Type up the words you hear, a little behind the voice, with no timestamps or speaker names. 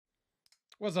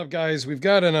What's up, guys? We've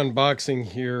got an unboxing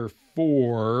here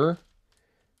for,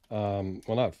 well,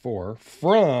 not for,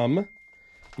 from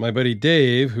my buddy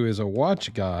Dave, who is a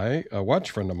watch guy, a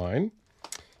watch friend of mine.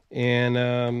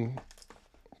 And,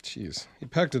 geez, he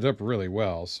packed it up really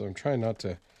well, so I'm trying not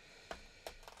to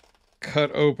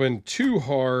cut open too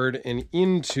hard and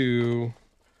into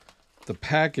the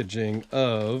packaging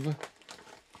of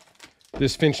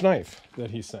this Finch knife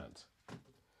that he sent.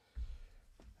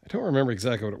 I don't remember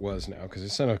exactly what it was now because he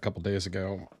sent it a couple days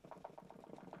ago.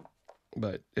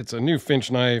 But it's a new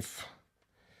Finch knife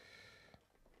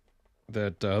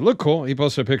that looked cool. He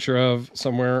posted a picture of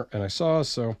somewhere and I saw,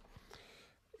 so.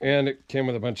 And it came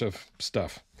with a bunch of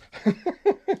stuff.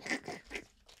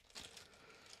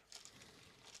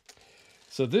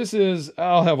 So this is,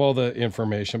 I'll have all the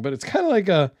information, but it's kind of like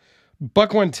a Buck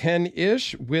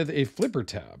 110-ish with a flipper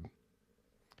tab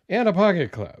and a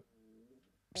pocket clip.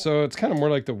 So it's kind of more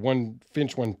like the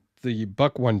the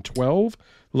Buck 112, a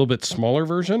little bit smaller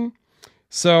version.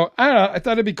 So I don't know, I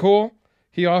thought it'd be cool.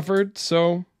 He offered,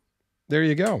 so there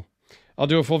you go. I'll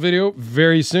do a full video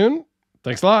very soon.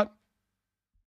 Thanks a lot.